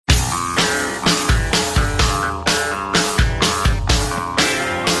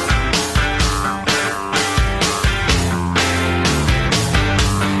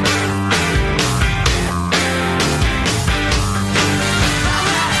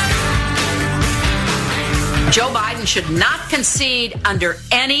Joe Biden should not concede under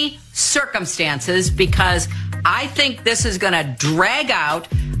any circumstances because I think this is going to drag out,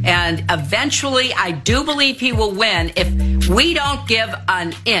 and eventually I do believe he will win if we don't give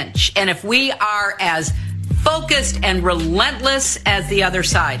an inch and if we are as focused and relentless as the other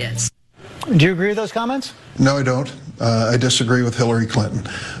side is. Do you agree with those comments? No, I don't. I disagree with Hillary Clinton.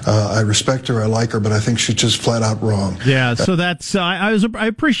 I respect her, I like her, but I think she's just flat out wrong. Yeah, so that's I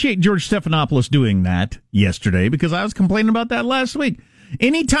appreciate George Stephanopoulos doing that yesterday because I was complaining about that last week.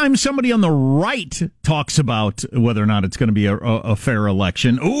 Anytime somebody on the right talks about whether or not it's going to be a fair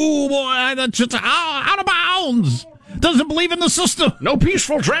election, oh boy, that's just out of bounds. Doesn't believe in the system. No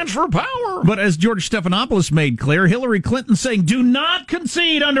peaceful transfer of power. But as George Stephanopoulos made clear, Hillary Clinton saying, do not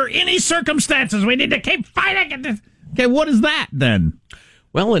concede under any circumstances. We need to keep fighting. Okay, what is that then?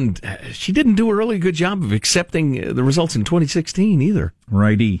 Well, and she didn't do a really good job of accepting the results in 2016 either.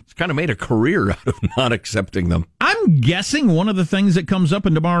 Righty. She's kind of made a career out of not accepting them. I'm guessing one of the things that comes up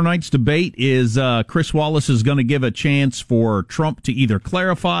in tomorrow night's debate is Chris Wallace is going to give a chance for Trump to either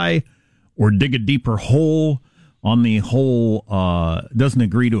clarify or dig a deeper hole on the whole doesn't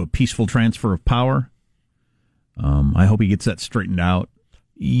agree to a peaceful transfer of power. I hope he gets that straightened out.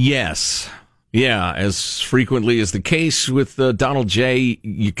 Yes. Yeah, as frequently as the case with Donald J.,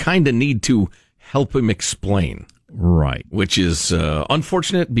 you kind of need to help him explain. Right. Which is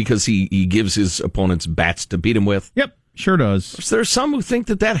unfortunate because he gives his opponents bats to beat him with. Yep, sure does. There's some who think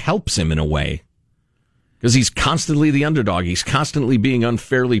that helps him in a way. Because he's constantly the underdog. He's constantly being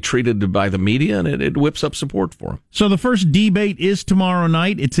unfairly treated by the media, and it whips up support for him. So the first debate is tomorrow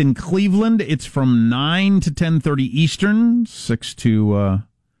night. It's in Cleveland. It's from 9 to 10:30 Eastern, 6 to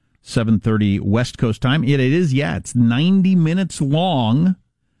 7:30 West Coast time. It's 90 minutes long,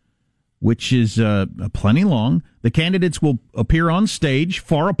 which is plenty long. The candidates will appear on stage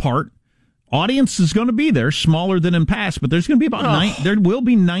far apart. Audience is going to be there, smaller than in past, but there's going to be there will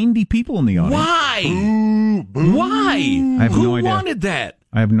be 90 people in the audience. Why? Why? I have no idea. Who wanted that?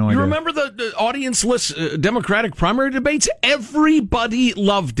 I have no idea. You remember the audience-less Democratic primary debates? Everybody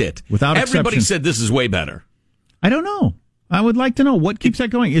loved it. Without exception. Everybody said this is way better. I don't know. I would like to know what keeps that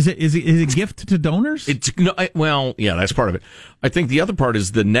going. Is it a gift to donors? Yeah, that's part of it. I think the other part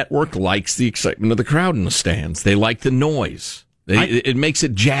is the network likes the excitement of the crowd in the stands. They like the noise. It makes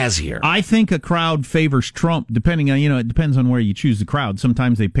it jazzier. I think a crowd favors Trump, depending on, it depends on where you choose the crowd.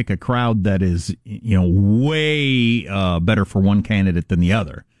 Sometimes they pick a crowd that is, way better for one candidate than the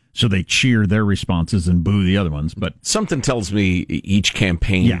other. So they cheer their responses and boo the other ones. But something tells me each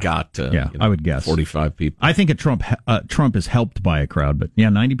campaign got, I would guess 45 people. I think Trump is helped by a crowd, but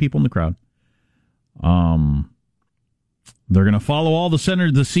 90 people in the crowd. They're going to follow all the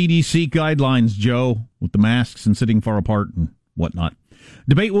CDC guidelines, Joe, with the masks and sitting far apart and whatnot.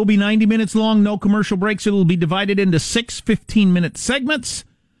 Debate will be 90 minutes long, no commercial breaks. It will be divided into 6 15-minute segments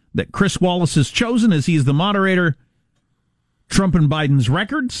that Chris Wallace has chosen as he is the moderator. Trump and Biden's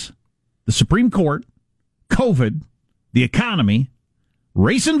records, the Supreme Court, COVID, the economy,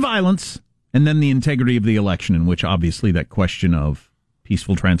 race and violence, and then the integrity of the election, in which obviously that question of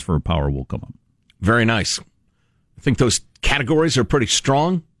peaceful transfer of power will come up. Very nice. I think those categories are pretty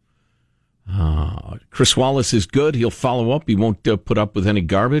strong. Chris Wallace is good. He'll follow up. He won't put up with any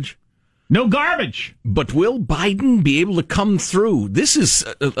garbage. No garbage. But will Biden be able to come through? This is,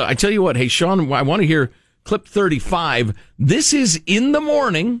 I tell you what, hey, Sean, I want to hear clip 35. This is in the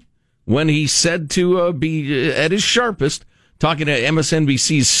morning when he said to be at his sharpest, talking to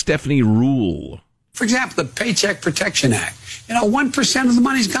MSNBC's Stephanie Rule. For example, the Paycheck Protection Act. 1% of the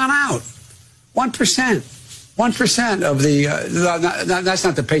money's gone out. 1%. 1% of the that's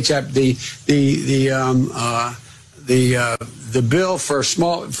not the paycheck. The bill for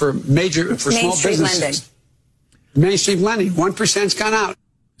small businesses. Mainstream lending. 1%'s gone out.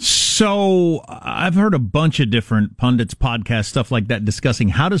 So I've heard a bunch of different pundits, podcasts, stuff like that, discussing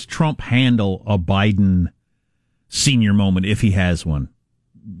how does Trump handle a Biden senior moment if he has one.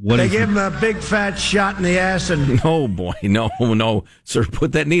 They give him a big fat shot in the ass and... Oh, boy, no, sir,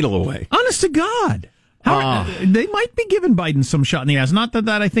 put that needle away. Honest to God. They might be giving Biden some shot in the ass. Not that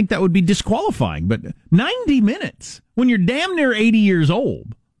I think that would be disqualifying, but 90 minutes when you're damn near 80 years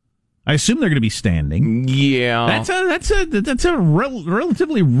old. I assume they're going to be standing. Yeah. That's a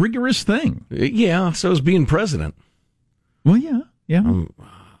relatively rigorous thing. Yeah, so is being president. Well, yeah.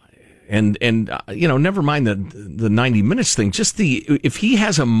 And never mind the 90 minutes thing. Just if he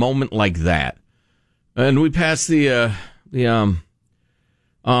has a moment like that, and we pass the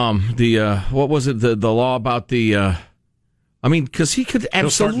what was it? The law about the. Because he could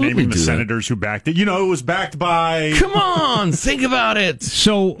absolutely naming do the that. senators who backed it. It was backed by. Come on, think about it.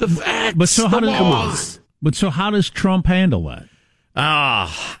 So the facts, but so the how laws. But so how does Trump handle that?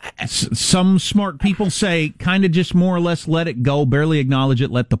 Some smart people say kind of just more or less let it go, barely acknowledge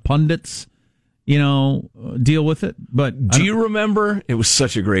it, let the pundits, deal with it. But do you remember? It was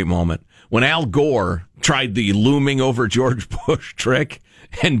such a great moment when Al Gore tried the looming over George Bush trick,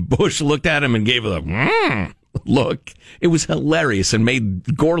 and Bush looked at him and gave it a look. It was hilarious and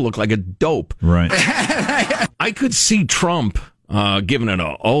made Gore look like a dope. Right. I could see Trump giving it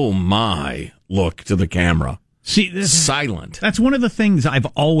a oh my look to the camera. See, silent. That's one of the things I've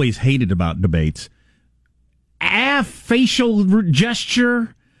always hated about debates. Facial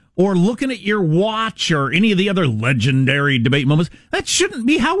gesture or looking at your watch or any of the other legendary debate moments, that shouldn't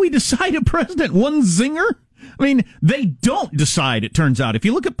be how we decide a president. One zinger? I mean, they don't decide, it turns out. If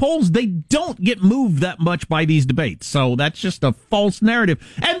you look at polls, they don't get moved that much by these debates. So that's just a false narrative.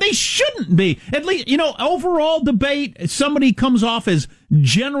 And they shouldn't be. At least, overall debate, somebody comes off as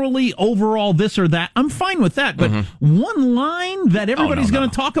generally overall this or that. I'm fine with that. But one line that everybody's going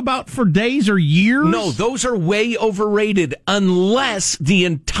to talk about for days or years? No, those are way overrated unless the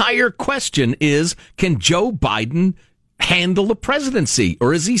entire question is, can Joe Biden handle the presidency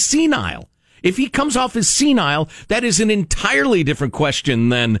or is he senile? If he comes off as senile, that is an entirely different question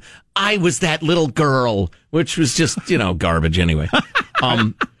than I was that little girl, which was just, garbage anyway.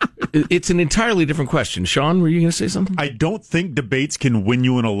 It's an entirely different question. Sean, were you going to say something? I don't think debates can win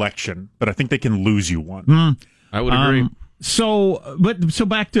you an election, but I think they can lose you one. I would agree. So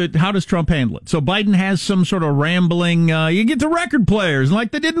back to how does Trump handle it? So Biden has some sort of rambling, you get the record players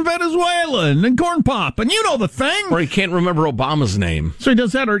like they did in Venezuela and Corn Pop, and you know the thing. Or he can't remember Obama's name. So he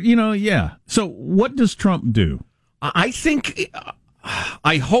does that, or, yeah. So what does Trump do? I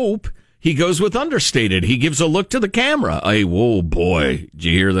hope he goes with understated. He gives a look to the camera. Whoa, boy, did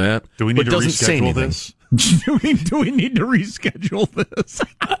you hear that? Do we need to reschedule this? Do we need to reschedule this?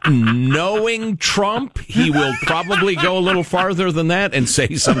 Knowing Trump, he will probably go a little farther than that and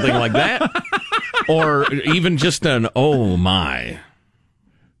say something like that. Or even just an, oh my.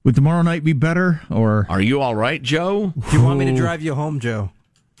 Would tomorrow night be better? Or are you all right, Joe? Do you want me to drive you home, Joe?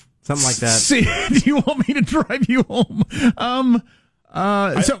 Something like that. See, do you want me to drive you home?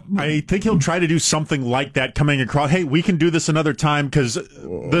 I think he'll try to do something like that coming across. Hey, we can do this another time because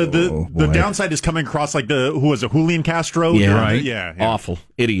the downside is coming across like Julian Castro? Yeah, right. Yeah. Awful.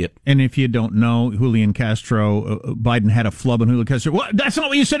 Idiot. And if you don't know, Julian Castro, Biden had a flub on Julian Castro. What? That's not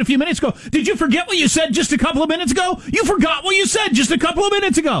what you said a few minutes ago. Did you forget what you said just a couple of minutes ago? You forgot what you said just a couple of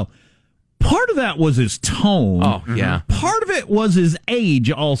minutes ago. Part of that was his tone. Oh, yeah. Part of it was his age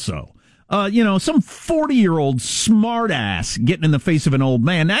also. Some 40-year-old smartass getting in the face of an old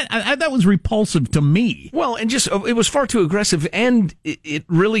man. That was repulsive to me. Well, and it was far too aggressive, and it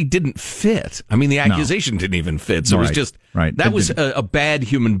really didn't fit. I mean, the accusation didn't even fit. So it was just, that was a bad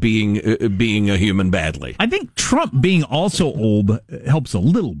human being being a human badly. I think Trump being also old helps a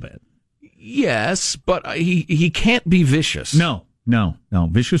little bit. Yes, but he can't be vicious. No.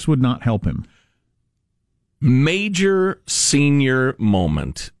 Vicious would not help him. Major senior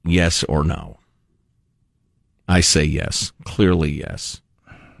moment, yes or no? I say yes. Clearly yes.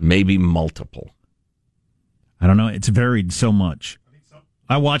 Maybe multiple. I don't know. It's varied so much.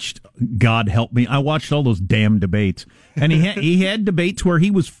 I watched, God help me, I watched all those damn debates. And he had debates where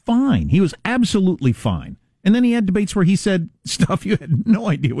he was fine. He was absolutely fine. And then he had debates where he said stuff you had no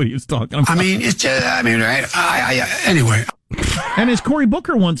idea what he was talking about. Anyway. And as Cory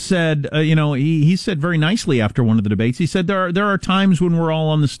Booker once said, he said very nicely after one of the debates, he said there are times when we're all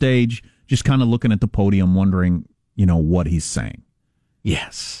on the stage just kind of looking at the podium wondering, what he's saying.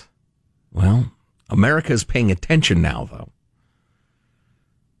 Yes. Well, America's paying attention now, though.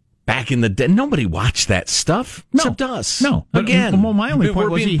 Back in the day, nobody watched that stuff except us. No. Again, my only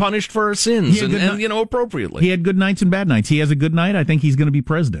point we're being punished for our sins, and appropriately. He had good nights and bad nights. He has a good night. I think he's going to be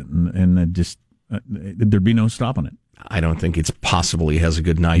president, and there'd be no stopping it. I don't think it's possible he has a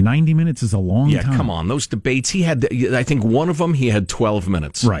good night. 90 minutes is a long time. Yeah, come on. Those debates, he had, I think one of them, he had 12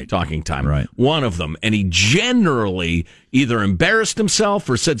 minutes talking time. Right. One of them. And he generally either embarrassed himself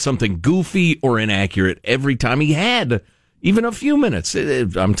or said something goofy or inaccurate every time he had even a few minutes.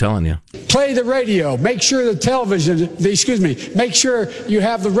 I'm telling you. Play the radio. Make sure the television, make sure you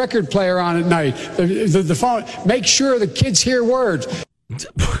have the record player on at night. The phone. Make sure the kids hear words.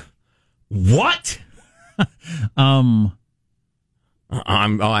 What? I'm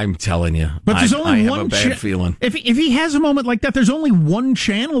telling you. But there's only one. I have a bad feeling. If he has a moment like that, there's only one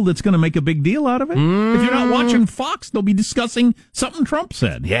channel that's going to make a big deal out of it. If you're not watching Fox, they'll be discussing something Trump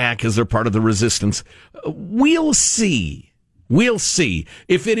said. Yeah, because they're part of the resistance. We'll see.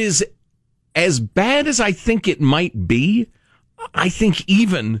 If it is as bad as I think it might be, I think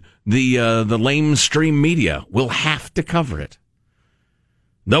even the lamestream media will have to cover it,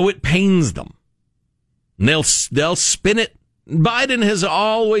 though it pains them. And they'll spin it. Biden has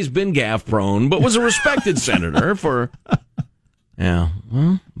always been gaffe prone, but was a respected senator for. Yeah,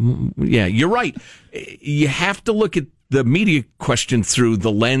 well, yeah, you're right. You have to look at the media question through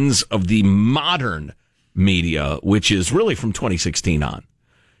the lens of the modern media, which is really from 2016 on.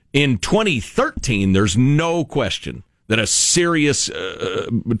 In 2013, there's no question that a serious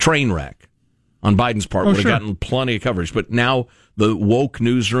train wreck on Biden's part would have gotten plenty of coverage. But now the woke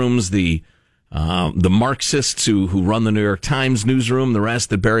newsrooms, the Marxists who run the New York Times newsroom, the rest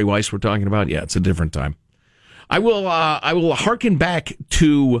that Barry Weiss were talking about, yeah, it's a different time. I will hearken back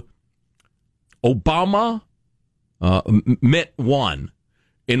to Obama Mitt 1,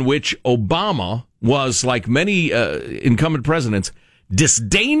 in which Obama was, like many incumbent presidents,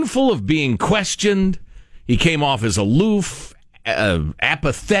 disdainful of being questioned. He came off as aloof,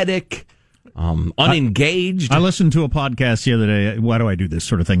 apathetic, unengaged. I listened to a podcast the other day. Why do I do this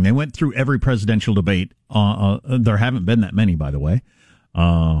sort of thing? They went through every presidential debate. There haven't been that many, by the way,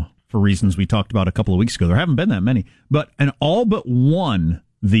 for reasons we talked about a couple of weeks ago. There haven't been that many. And all but one,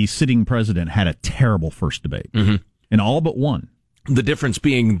 the sitting president had a terrible first debate. Mm-hmm. And all but one. The difference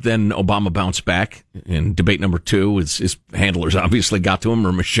being then Obama bounced back in debate number 2. His handlers obviously got to him,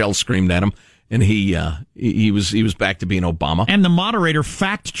 or Michelle screamed at him. And he was back to being Obama. And the moderator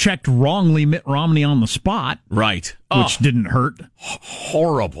fact-checked wrongly Mitt Romney on the spot. Right. Which didn't hurt.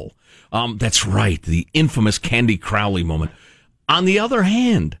 Horrible. That's right. The infamous Candy Crowley moment. On the other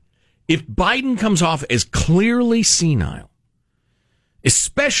hand, if Biden comes off as clearly senile,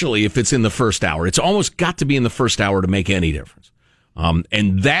 especially if it's in the first hour, it's almost got to be in the first hour to make any difference.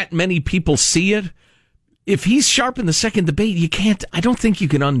 And that many people see it. If he's sharp in the second debate, I don't think you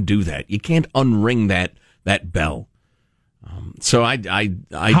can undo that. You can't unring that bell. So I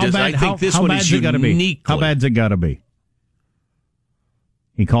think this one is uniquely. How bad's it got to be?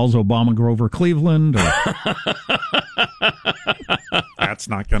 He calls Obama Grover Cleveland. Or... That's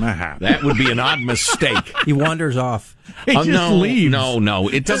not going to happen. That would be an odd mistake. He wanders off. He just leaves. No.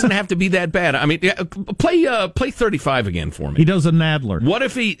 It doesn't have to be that bad. I mean, play 35 again for me. He does a Nadler. What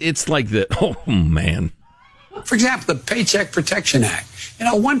if it's like the? Oh man. For example, the Paycheck Protection Act.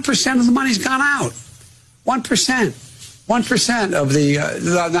 1% of the money's gone out. 1%. 1% of the.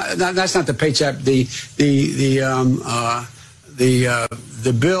 That's not the paycheck. The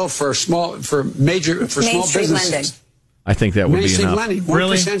bill for small businesses. Lending. I think that would be enough. Lending,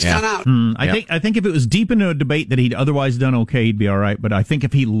 1%'s gone out. I think if it was deep into a debate that he'd otherwise done okay, he'd be all right. But I think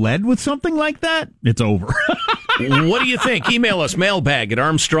if he led with something like that, it's over. What do you think? Email us, mailbag at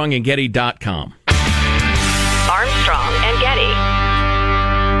armstrongandgetty.com. Armstrong and Getty.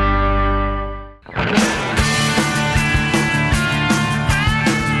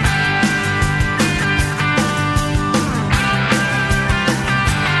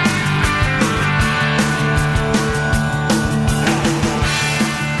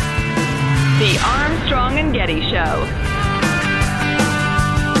 The Armstrong and Getty Show.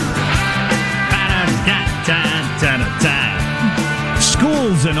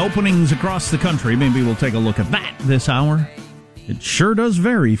 Schools and openings across the country. Maybe we'll take a look at that this hour. It sure does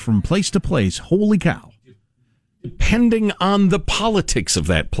vary from place to place. Holy cow. Depending on the politics of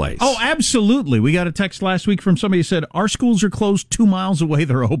that place. Oh, absolutely. We got a text last week from somebody who said, our schools are closed 2 miles away.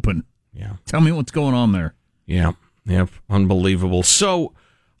 They're open. Yeah. Tell me what's going on there. Yeah. Yep. Unbelievable. So,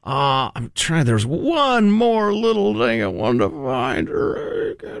 I'm trying. There's one more little thing I wanted to find.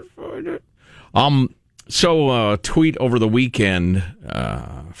 I can't find it. So, tweet over the weekend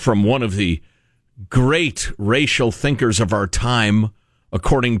from one of the great racial thinkers of our time,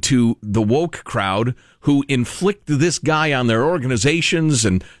 according to the woke crowd, who inflict this guy on their organizations,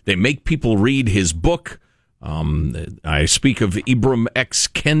 and they make people read his book. I speak of Ibram X.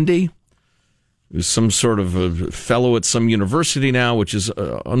 Kendi, who's some sort of a fellow at some university now, which is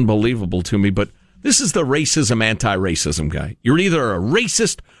unbelievable to me. But this is the racism, anti-racism guy. You're either a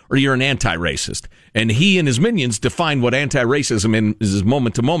racist or you're an anti-racist. And he and his minions define what anti-racism is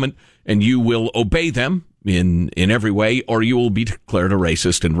moment to moment, and you will obey them in every way, or you will be declared a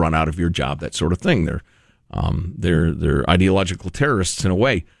racist and run out of your job, that sort of thing. They're ideological terrorists in a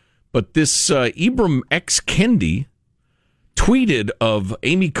way. But this Ibram X. Kendi tweeted of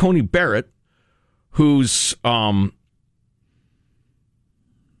Amy Coney Barrett, who's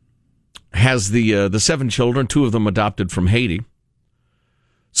has the 7 children, 2 of them adopted from Haiti.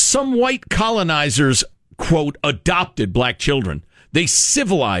 Some white colonizers, quote, adopted black children. They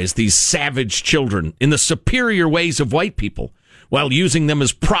civilized these savage children in the superior ways of white people. while using them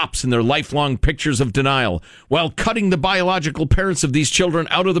as props in their lifelong pictures of denial, while cutting the biological parents of these children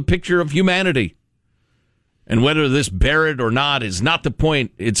out of the picture of humanity. And whether this bear it or not is not the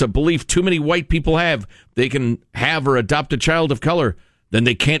point. It's a belief too many white people have. They can have or adopt a child of color, then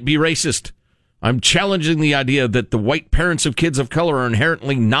they can't be racist. I'm challenging the idea that the white parents of kids of color are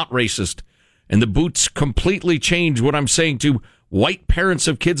inherently not racist. And the boots completely change what I'm saying to white parents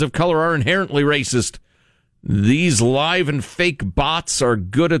of kids of color are inherently racist. These live and fake bots are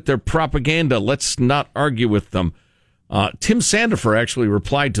good at their propaganda. Let's not argue with them. Tim Sandifer actually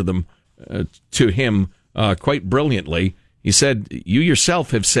replied to him quite brilliantly. He said, you yourself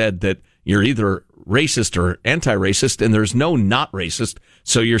have said that you're either racist or anti-racist, and there's no not racist.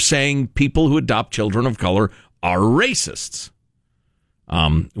 So you're saying people who adopt children of color are racists,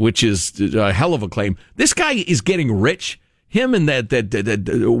 which is a hell of a claim. This guy is getting rich. Him and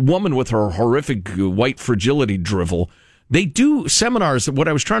that woman with her horrific white fragility drivel. They do seminars. What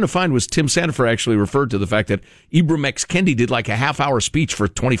I was trying to find was Tim Sandifer actually referred to the fact that Ibram X. Kendi did like a half-hour speech for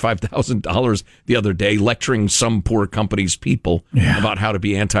 $25,000 the other day, lecturing some poor company's people about how to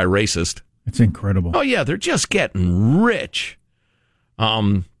be anti-racist. It's incredible. Oh, yeah, they're just getting rich.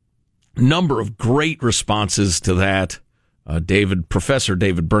 Number of great responses to that. Professor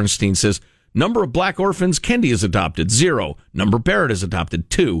David Bernstein says, number of black orphans Kendi has adopted, 0. Number Barrett has adopted,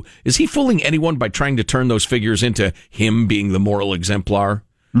 2. Is he fooling anyone by trying to turn those figures into him being the moral exemplar?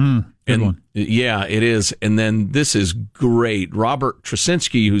 Good one. Yeah, it is. And then this is great. Robert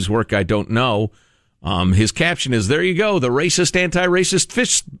Trasinski, whose work I don't know, his caption is, there you go, the racist, anti-racist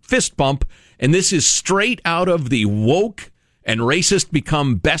fist bump. And this is straight out of the woke and racist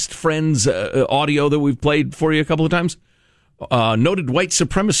become best friends audio that we've played for you a couple of times. Noted white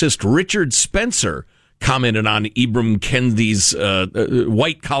supremacist Richard Spencer commented on Ibram Kendi's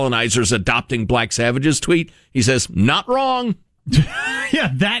white colonizers adopting black savages tweet. He says, not wrong.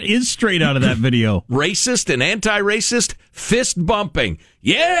 Yeah, that is straight out of that video. Racist and anti-racist fist bumping.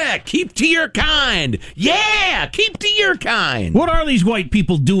 Yeah, keep to your kind. Yeah, keep to your kind. What are these white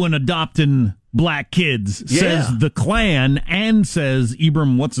people doing adopting black kids? Says the Klan and says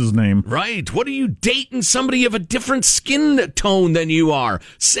Ibram, what's his name? Right. What are you dating somebody of a different skin tone than you are?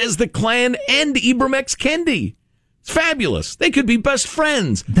 Says the Klan and Ibram X. Kendi. It's fabulous. They could be best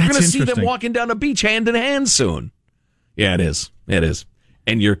friends. We're going to see them walking down a beach hand in hand soon. Yeah, it is. It is.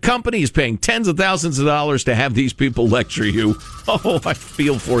 And your company is paying tens of thousands of dollars to have these people lecture you. Oh, I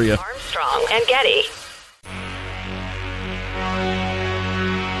feel for you. Armstrong and Getty.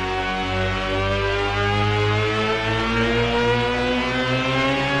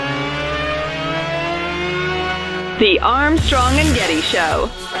 The Armstrong and Getty Show.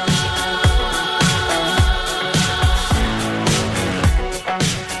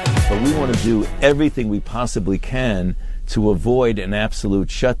 But we want to do everything we possibly can to avoid an absolute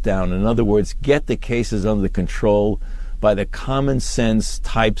shutdown. In other words, get the cases under control by the common sense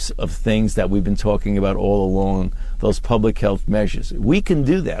types of things that we've been talking about all along, those public health measures. We can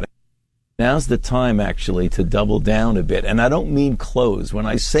do that. Now's the time, actually, to double down a bit. And I don't mean close. When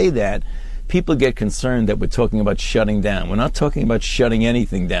I say that, people get concerned that we're talking about shutting down. We're not talking about shutting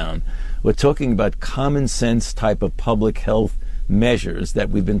anything down. We're talking about common sense type of public health measures that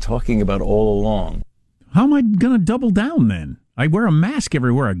we've been talking about all along. How am I going to double down then? I wear a mask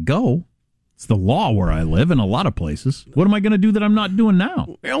everywhere I go. It's the law where I live in a lot of places. What am I going to do that I'm not doing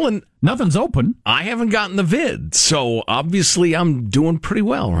now? Well, and nothing's open. I haven't gotten the vid, so obviously I'm doing pretty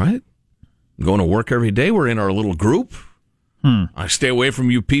well, right? I'm going to work every day. We're in our little group. I stay away from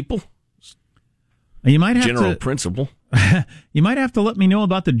you people. You might have General principle. You might have to let me know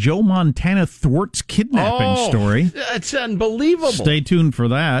about the Joe Montana thwarts kidnapping story. That's unbelievable. Stay tuned for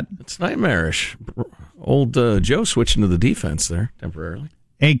that. It's nightmarish. Old Joe switching to the defense there temporarily.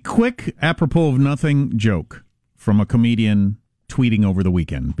 A quick, apropos of nothing joke from a comedian tweeting over the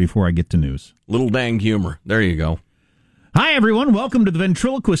weekend before I get to news. Little dang humor. There you go. Hi, everyone. Welcome to the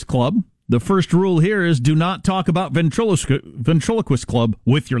Ventriloquist Club. The first rule here is do not talk about Ventriloquist Club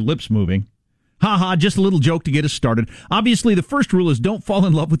with your lips moving. Ha, just a little joke to get us started. Obviously, the first rule is don't fall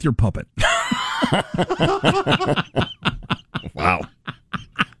in love with your puppet. Wow.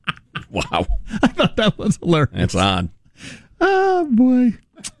 I thought that was hilarious. That's odd. Oh, boy.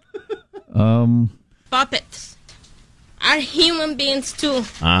 Puppets are human beings, too.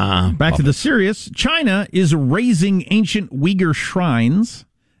 Back to the serious. China is razing ancient Uyghur shrines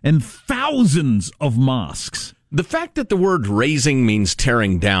and thousands of mosques. The fact that the word razing means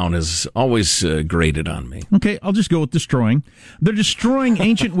tearing down is always grated on me. Okay, I'll just go with destroying. They're destroying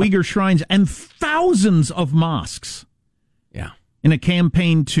ancient Uyghur shrines and thousands of mosques. Yeah. In a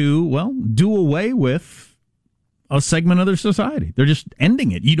campaign to, well, do away with a segment of their society. They're just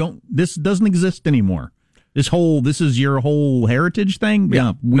ending it. This doesn't exist anymore. This is your whole heritage thing?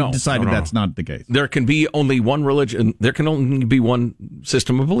 Yeah, we decided that's not the case. There can be only one religion. There can only be one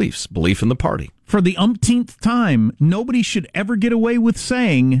system of beliefs, belief in the party. For the umpteenth time, nobody should ever get away with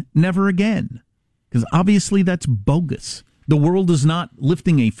saying never again. Because obviously that's bogus. The world is not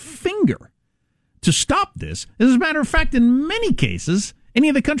lifting a finger to stop this. As a matter of fact, in many cases, any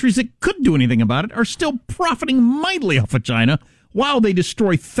of the countries that could do anything about it are still profiting mightily off of China while they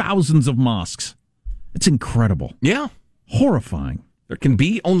destroy thousands of mosques. It's incredible. Yeah. Horrifying. There can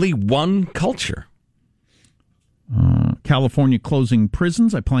be only one culture. California closing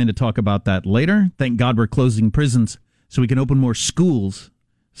prisons. I plan to talk about that later. Thank God we're closing prisons so we can open more schools.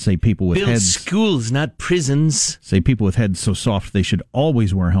 Say people with heads. Schools, not prisons. Say people with heads so soft they should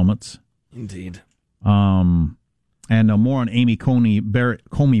always wear helmets. Indeed. And more on Amy Coney Barrett,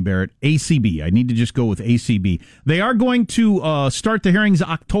 ACB. I need to just go with ACB. They are going to start the hearings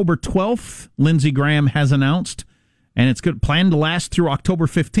October 12th, Lindsey Graham has announced, and it's planned to last through October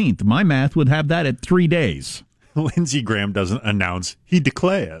 15th. My math would have that at 3 days. Lindsey Graham doesn't announce, he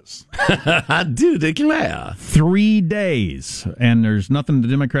declares. I do declare. 3 days, and there's nothing the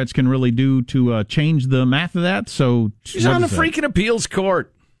Democrats can really do to change the math of that, so... She's on a freaking appeals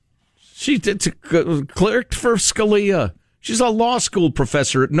court. She clerked for Scalia. She's a law school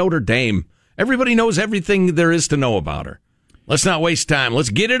professor at Notre Dame. Everybody knows everything there is to know about her. Let's not waste time.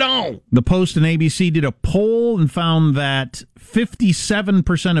 Let's get it on. The Post and ABC did a poll and found that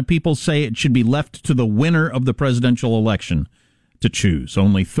 57% of people say it should be left to the winner of the presidential election to choose.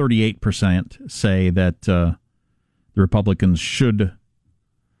 Only 38% say that the Republicans should,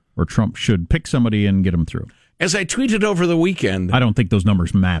 or Trump should, pick somebody and get them through. As I tweeted over the weekend, I don't think those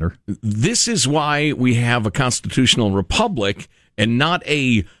numbers matter. This is why we have a constitutional republic and not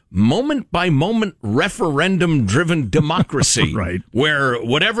a moment-by-moment referendum-driven democracy, right? Where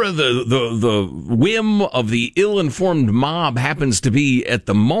whatever the whim of the ill-informed mob happens to be at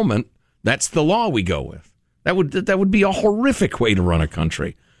the moment, that's the law we go with. That would be a horrific way to run a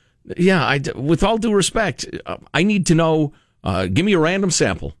country. Yeah, with all due respect, I need to know. Give me a random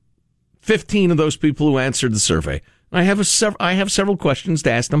sample. 15 of those people who answered the survey. I have several questions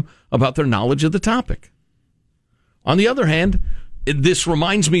to ask them about their knowledge of the topic. On the other hand, this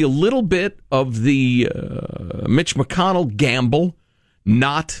reminds me a little bit of the Mitch McConnell gamble,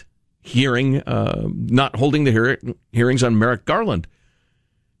 not holding the hearings on Merrick Garland.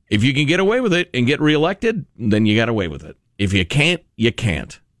 If you can get away with it and get reelected, then you got away with it. If you can't, you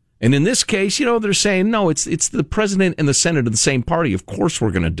can't. And in this case, they're saying, no, it's the president and the Senate of the same party. Of course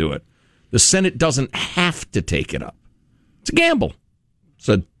we're going to do it. The Senate doesn't have to take it up. It's a gamble. It's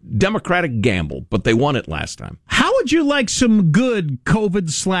a Democratic gamble, but they won it last time. How would you like some good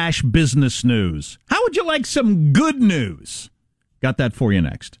COVID/business news? How would you like some good news? Got that for you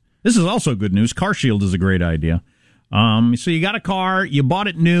next. This is also good news. CarShield is a great idea. So you got a car, you bought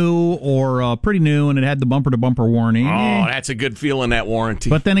it new or pretty new, and it had the bumper-to-bumper warranty. Oh, that's a good feeling, that warranty.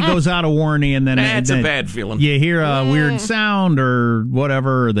 But then it goes out of warranty, and then... That's a bad feeling. You hear a weird sound or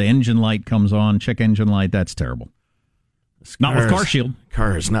whatever, or the engine light comes on, check engine light, that's terrible. Not with CarShield.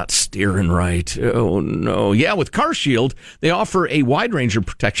 Car is not steering right. Oh, no. Yeah, with CarShield, they offer a wide range of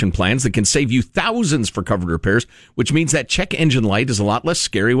protection plans that can save you thousands for covered repairs, which means that check engine light is a lot less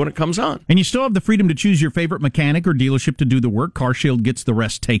scary when it comes on. And you still have the freedom to choose your favorite mechanic or dealership to do the work. CarShield gets the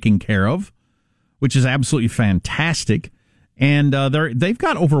rest taken care of, which is absolutely fantastic. And they've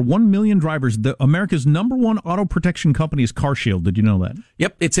got over 1 million drivers. America's number one auto protection company is CarShield. Did you know that?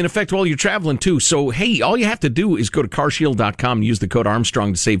 Yep, it's in effect while you're traveling, too. So, hey, all you have to do is go to carshield.com and use the code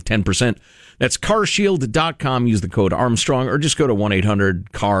Armstrong to save 10%. That's carshield.com, use the code Armstrong, or just go to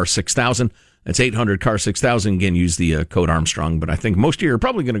 1-800-CAR-6000. That's 800-CAR-6000. Again, use the code Armstrong. But I think most of you are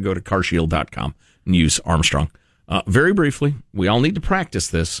probably going to go to carshield.com and use Armstrong. Very briefly, we all need to practice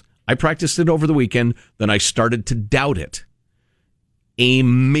this. I practiced it over the weekend, then I started to doubt it.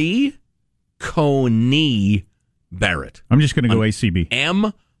 Amy Coney Barrett. I'm just going to go ACB.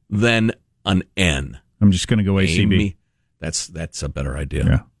 M, then an N. I'm just going to go ACB. Amy, that's a better idea.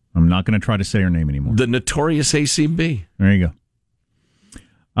 Yeah. I'm not going to try to say her name anymore. The notorious ACB. There you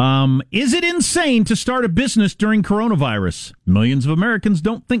go. Is it insane to start a business during coronavirus? Millions of Americans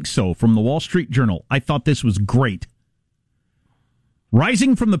don't think so. From the Wall Street Journal. I thought this was great.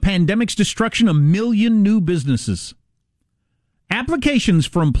 Rising from the pandemic's destruction, 1 million new businesses. Applications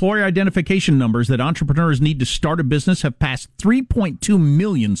for employer identification numbers that entrepreneurs need to start a business have passed 3.2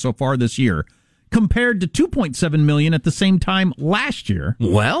 million so far this year, compared to 2.7 million at the same time last year.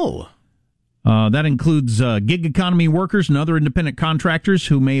 Well, that includes gig economy workers and other independent contractors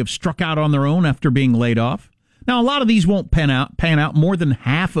who may have struck out on their own after being laid off. Now, a lot of these won't pan out. More than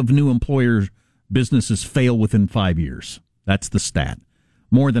half of new employers' businesses fail within 5 years. That's the stat.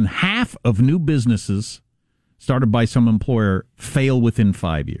 More than half of new businesses started by some employer fail within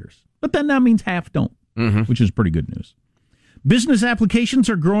 5 years. But then that means half don't, which is pretty good news. Business applications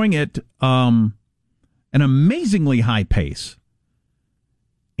are growing at an amazingly high pace.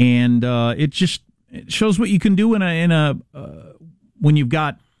 And it shows what you can do when you've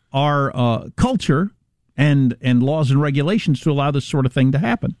got our culture and laws and regulations to allow this sort of thing to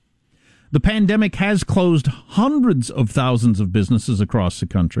happen. The pandemic has closed hundreds of thousands of businesses across the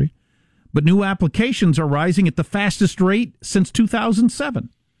country, but new applications are rising at the fastest rate since 2007,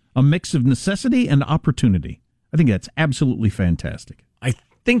 a mix of necessity and opportunity. I think that's absolutely fantastic. I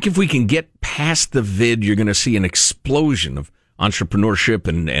think if we can get past the vid, you're going to see an explosion of entrepreneurship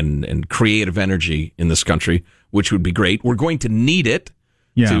and creative energy in this country, which would be great. We're going to need it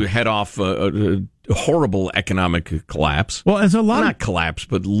to head off a horrible economic collapse. Well, as not collapse,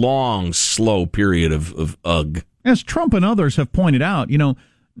 but long, slow period of ugh. As Trump and others have pointed out,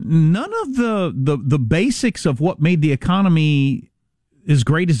 none of the basics of what made the economy as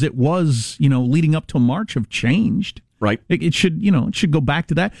great as it was, leading up till March have changed. Right. It should go back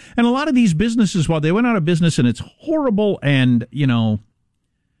to that. And a lot of these businesses, while they went out of business and it's horrible and,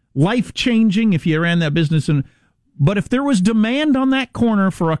 life-changing if you ran that business, but if there was demand on that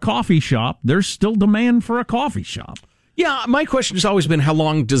corner for a coffee shop, there's still demand for a coffee shop. Yeah, my question has always been, how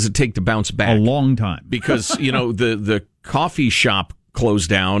long does it take to bounce back? A long time. Because, the coffee shop closed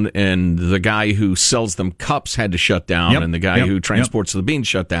down and the guy who sells them cups had to shut down and the guy who transports the beans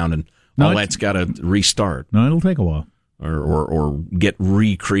shut down and all that's got to restart. No, it'll take a while. Or get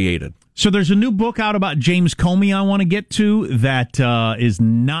recreated. So there's a new book out about James Comey I want to get to that is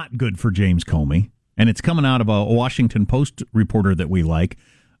not good for James Comey. And it's coming out of a Washington Post reporter that we like.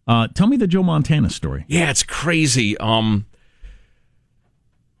 Tell me the Joe Montana story. Yeah, it's crazy.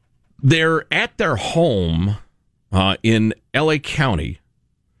 They're at their home in L.A. County.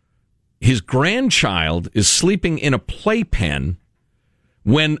 His grandchild is sleeping in a playpen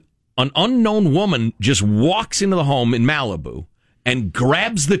when an unknown woman just walks into the home in Malibu and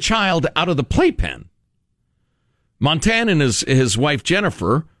grabs the child out of the playpen. Montana and his wife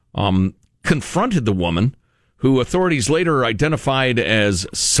Jennifer confronted the woman, who authorities later identified as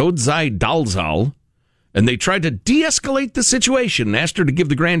Sodzai Dalzal, and they tried to de-escalate the situation and asked her to give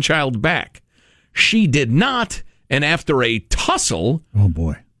the grandchild back. She did not, and after a tussle, oh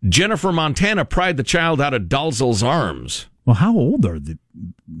boy, Jennifer Montana pried the child out of Dalzal's arms. Well, how old are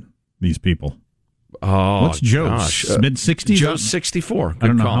these people? Oh, what's Joe's? Mid-60s? Joe's 64. I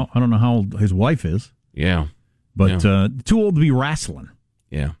don't know how old his wife is. Yeah. But too old to be wrestling.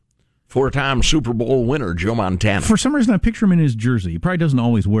 Yeah. 4-time Super Bowl winner, Joe Montana. For some reason, I picture him in his jersey. He probably doesn't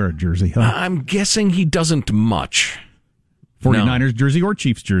always wear a jersey, huh? I'm guessing he doesn't much. 49ers jersey or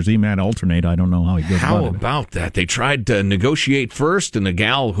Chiefs jersey. Might alternate. I don't know how he goes How about it. about that? They tried to negotiate first, and the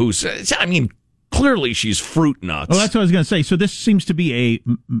gal who's, clearly she's fruit nuts. Oh, that's what I was going to say. So this seems to be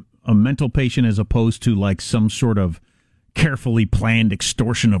a mental patient as opposed to like some sort of carefully planned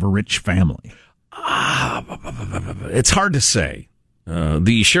extortion of a rich family. It's hard to say.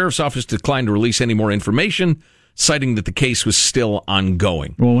 The sheriff's office declined to release any more information, citing that the case was still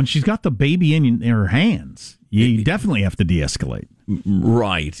ongoing. Well, when she's got the baby in her hands, you definitely have to de-escalate.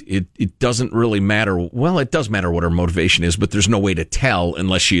 Right. It doesn't really matter. Well, it does matter what her motivation is, but there's no way to tell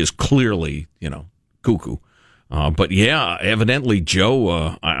unless she is clearly, cuckoo. But yeah, evidently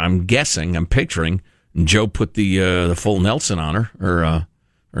Joe, I'm picturing, Joe put the full Nelson on her, or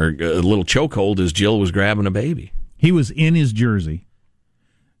a little chokehold as Jill was grabbing a baby. He was in his jersey.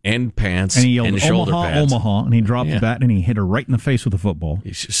 And pants, and he yelled, and shoulder Omaha, pads. Omaha, and he dropped the bat, and he hit her right in the face with a football.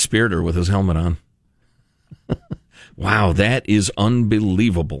 He speared her with his helmet on. Wow, that is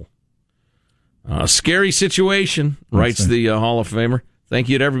unbelievable. Scary situation, writes the Hall of Famer. Thank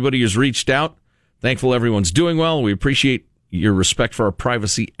you to everybody who's reached out. Thankful everyone's doing well. We appreciate your respect for our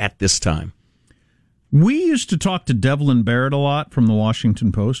privacy at this time. We used to talk to Devlin Barrett a lot from the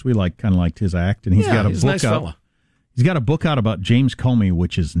Washington Post. We kind of liked his act, and he's got a book nice out. Fella. He's got a book out about James Comey,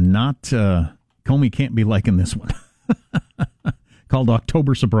 which is not Comey can't be liking this one. Called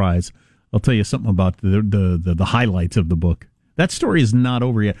October Surprise. I'll tell you something about the highlights of the book. That story is not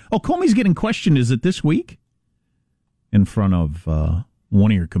over yet. Oh, Comey's getting questioned. Is it this week? In front of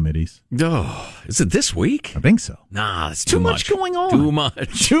one of your committees. Oh, is it this week? I think so. Nah, that's too much going on. Too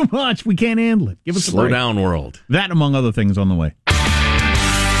much. Too much. We can't handle it. Give us a break. Slow down, world. That, among other things, on the way.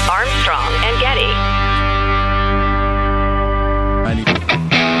 Armstrong and Getty.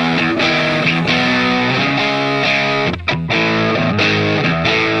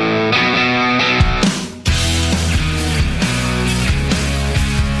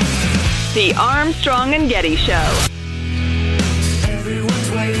 Armstrong and Getty Show.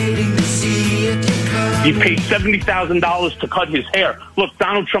 He paid $70,000 to cut his hair. Look,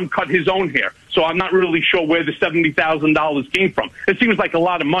 Donald Trump cut his own hair, so I'm not really sure where the $70,000 came from. It seems like a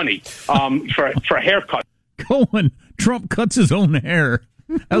lot of money for a haircut. Cohen, Trump cuts his own hair.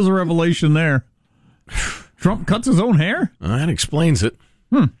 That was a revelation there. Trump cuts his own hair? That explains it.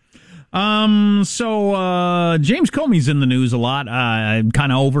 So James Comey's in the news a lot. I'm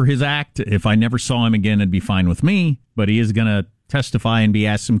kind of over his act. If I never saw him again, it'd be fine with me. But he is going to testify and be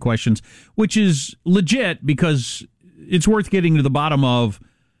asked some questions, which is legit because it's worth getting to the bottom of.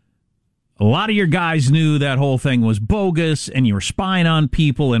 A lot of your guys knew that whole thing was bogus and you were spying on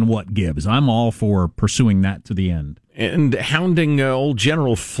people and what gives. I'm all for pursuing that to the end. And hounding old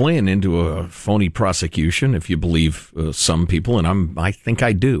General Flynn into a phony prosecution, if you believe some people, and I think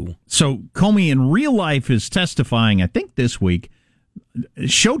I do. So Comey in real life is testifying, I think this week.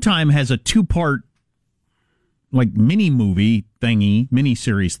 Showtime has a 2-part mini-movie thingy,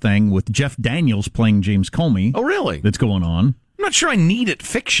 mini-series thing with Jeff Daniels playing James Comey. Oh, really? That's going on. I'm not sure I need it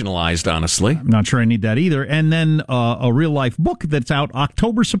fictionalized, honestly. I'm not sure I need that either. And then a real-life book that's out,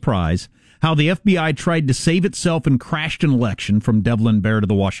 October Surprise, How the FBI Tried to Save Itself and Crashed an Election, from Devlin Baird of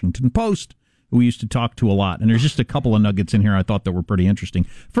the Washington Post, who we used to talk to a lot. And there's just a couple of nuggets in here I thought that were pretty interesting.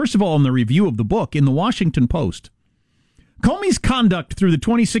 First of all, in the review of the book, in the Washington Post, Comey's conduct through the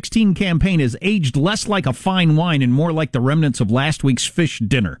 2016 campaign has aged less like a fine wine and more like the remnants of last week's fish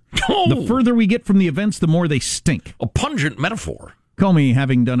dinner. Oh. The further we get from the events, the more they stink. A pungent metaphor. Comey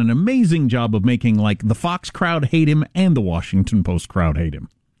having done an amazing job of making, the Fox crowd hate him and the Washington Post crowd hate him.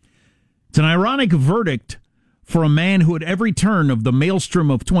 It's an ironic verdict for a man who at every turn of the maelstrom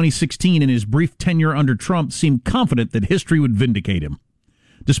of 2016 and his brief tenure under Trump seemed confident that history would vindicate him.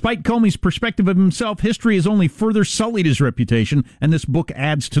 Despite Comey's perspective of himself, history has only further sullied his reputation, and this book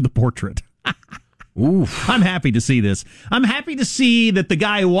adds to the portrait. Oof. I'm happy to see this. I'm happy to see that the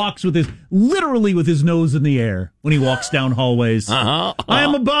guy walks literally with his nose in the air when he walks down hallways. I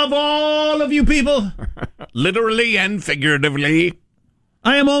am above all of you people. Literally and figuratively.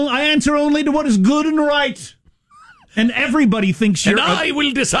 I answer only to what is good and right. And everybody thinks you're... And I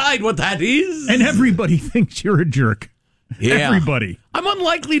will decide what that is. And everybody thinks you're a jerk. Yeah. Everybody. I'm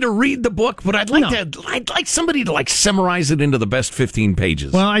unlikely to read the book, but I'd like somebody to summarize it into the best 15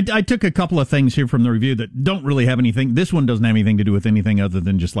 pages. Well, I took a couple of things here from the review that don't really have anything. This one doesn't have anything to do with anything other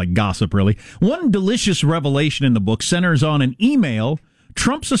than just gossip, really. One delicious revelation in the book centers on an email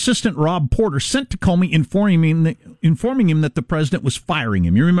Trump's assistant Rob Porter sent to Comey informing him that the president was firing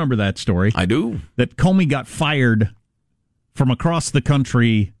him. You remember that story? I do. That Comey got fired from across the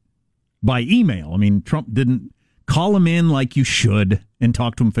country by email. I mean, Trump didn't call him in like you should and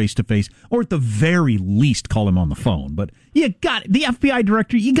talk to him face to face, or at the very least call him on the phone. But the FBI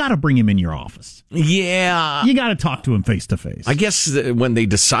director, you got to bring him in your office. Yeah. You got to talk to him face to face. I guess when they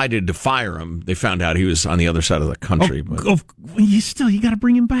decided to fire him, they found out he was on the other side of the country. You got to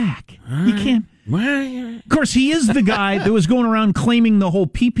bring him back. You can't. Of course, he is the guy that was going around claiming the whole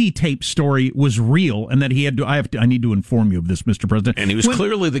PP tape story was real, and that he had to. I need to inform you of this, Mr. President. And he was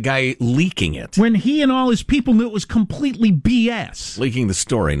clearly the guy leaking it. When he and all his people knew it was completely BS. Leaking the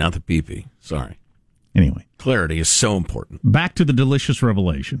story, not the PP. Sorry. Anyway, clarity is so important. Back to the delicious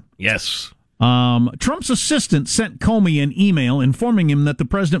revelation. Yes. Trump's assistant sent Comey an email informing him that the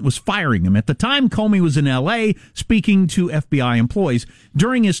president was firing him. At the time, Comey was in L.A. speaking to FBI employees.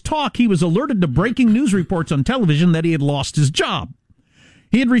 During his talk, he was alerted to breaking news reports on television that he had lost his job.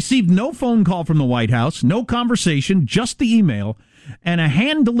 He had received no phone call from the White House, no conversation, just the email, and a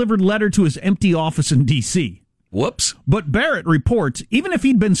hand-delivered letter to his empty office in D.C. Whoops. But Barrett reports, even if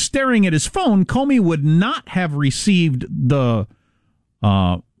he'd been staring at his phone, Comey would not have received the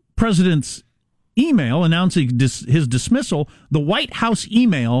president's email announcing his dismissal. The White House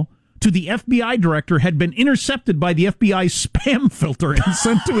email to the FBI director had been intercepted by the FBI's spam filter and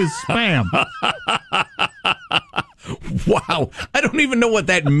sent to his spam. Wow. I don't even know what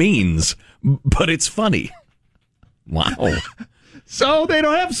that means, but it's funny. Wow. So they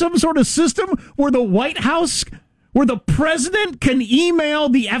don't have some sort of system where the White House, where the president can email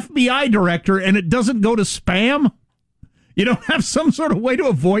the FBI director and it doesn't go to spam? You don't have some sort of way to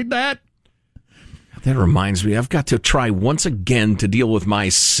avoid that? That reminds me, I've got to try once again to deal with my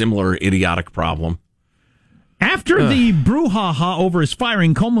similar idiotic problem. After the brouhaha over his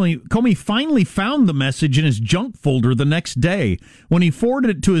firing, Comey finally found the message in his junk folder the next day. When he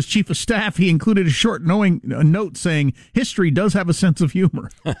forwarded it to his chief of staff, he included a short note saying, "History does have a sense of humor."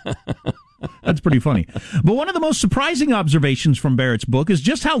 That's pretty funny. But one of the most surprising observations from Barrett's book is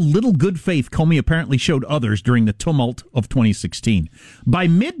just how little good faith Comey apparently showed others during the tumult of 2016. By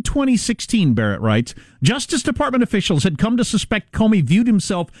mid-2016, Barrett writes, Justice Department officials had come to suspect Comey viewed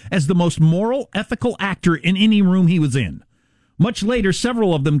himself as the most moral, ethical actor in any room he was in. Much later,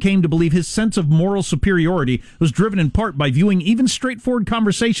 several of them came to believe his sense of moral superiority was driven in part by viewing even straightforward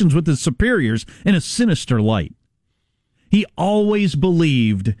conversations with his superiors in a sinister light. He always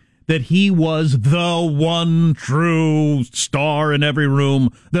believed that he was the one true star in every room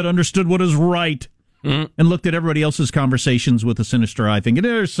that understood what is right and looked at everybody else's conversations with a sinister eye, thinking,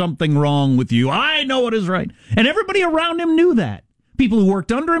 there's something wrong with you. I know what is right. And everybody around him knew that. People who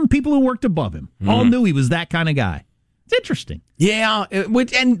worked under him, people who worked above him, all knew he was that kind of guy. It's interesting. Yeah,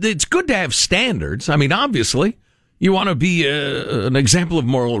 and it's good to have standards. I mean, obviously, you want to be an example of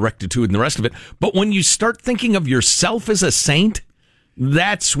moral rectitude and the rest of it. But when you start thinking of yourself as a saint,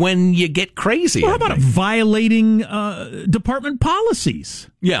 that's when you get crazy. Well, how about violating department policies?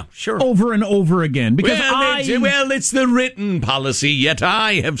 Yeah, sure. Over and over again. Because it's the written policy, yet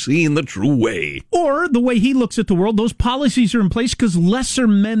I have seen the true way. Or the way he looks at the world, those policies are in place because lesser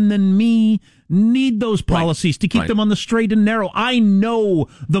men than me need those policies to keep them on the straight and narrow. I know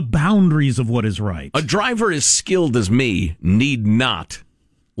the boundaries of what is right. A driver as skilled as me need not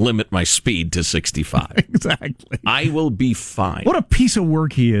limit my speed to 65. Exactly. I will be fine. What a piece of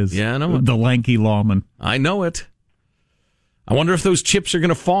work he is. Yeah, I know it. The lanky lawman. I know it. I wonder if those chips are going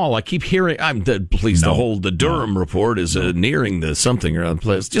to fall. I keep hearing, the Durham report is nearing the something or other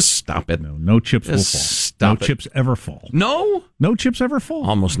place. Just stop it. No chips will fall. Stop it. Chips ever fall. No? No chips ever fall.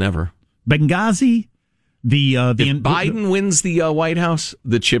 Almost never. Benghazi, if Biden wins the White House,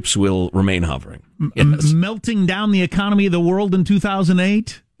 the chips will remain hovering. Yes. Melting down the economy of the world in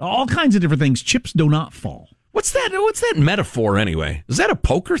 2008. All kinds of different things. Chips do not fall. What's that metaphor anyway? Is that a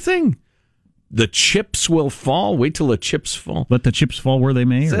poker thing? The chips will fall. Wait till the chips fall. Let the chips fall where they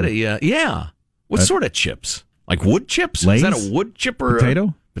may. Is that yeah? What sort of chips? Like wood chips? Lays? Is that a wood chip or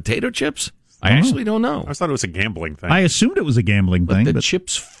potato chips? I actually don't know. I just thought it was a gambling thing. I assumed it was a gambling thing. Let the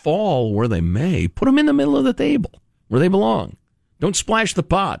chips fall where they may. Put them in the middle of the table where they belong. Don't splash the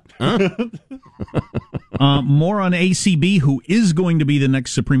pot. Huh? More on ACB, who is going to be the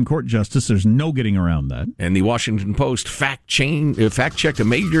next Supreme Court justice. There's no getting around that. And the Washington Post fact-checked a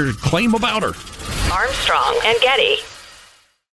major claim about her. Armstrong and Getty.